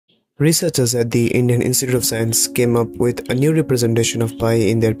Researchers at the Indian Institute of Science came up with a new representation of pi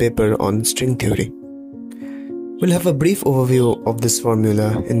in their paper on string theory. We'll have a brief overview of this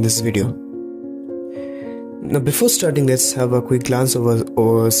formula in this video. Now before starting, let's have a quick glance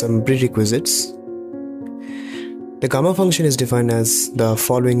over some prerequisites. The gamma function is defined as the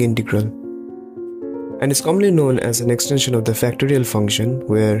following integral and is commonly known as an extension of the factorial function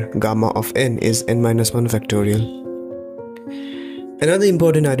where gamma of n is n minus 1 factorial. Another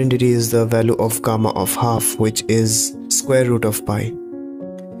important identity is the value of gamma of half, which is square root of pi.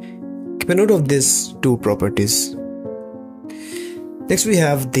 Keep a note of these two properties. Next we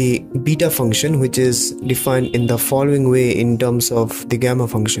have the beta function, which is defined in the following way in terms of the gamma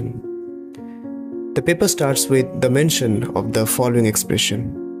function. The paper starts with the mention of the following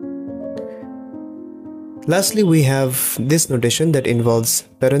expression. Lastly, we have this notation that involves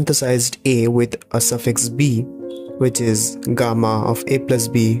parenthesized a with a suffix b, which is gamma of a plus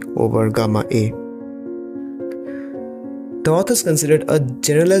b over gamma a. The authors considered a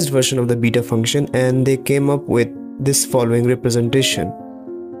generalized version of the beta function and they came up with this following representation,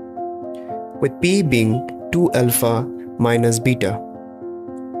 with p being 2 alpha minus beta.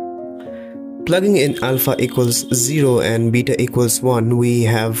 Plugging in alpha equals 0 and beta equals 1, we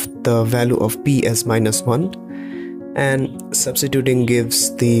have the value of p as minus 1, and substituting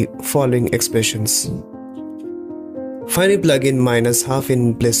gives the following expressions. Finally, plug in minus half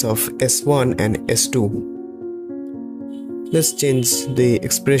in place of S1 and S2. Let's change the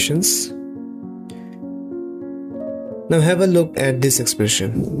expressions. Now have a look at this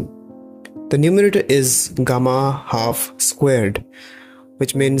expression. The numerator is gamma half squared,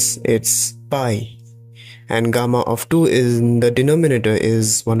 which means it's pi, and gamma of 2 in the denominator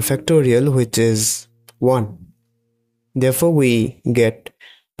is 1 factorial, which is 1. Therefore, we get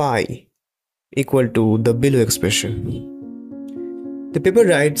pi equal to the below expression. The paper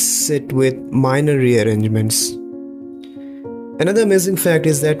writes it with minor rearrangements. Another amazing fact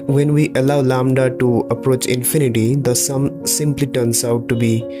is that when we allow lambda to approach infinity, the sum simply turns out to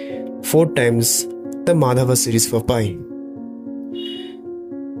be 4 times the Madhava series for pi.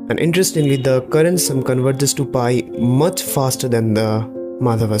 And interestingly, the current sum converges to pi much faster than the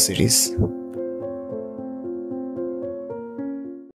Madhava series.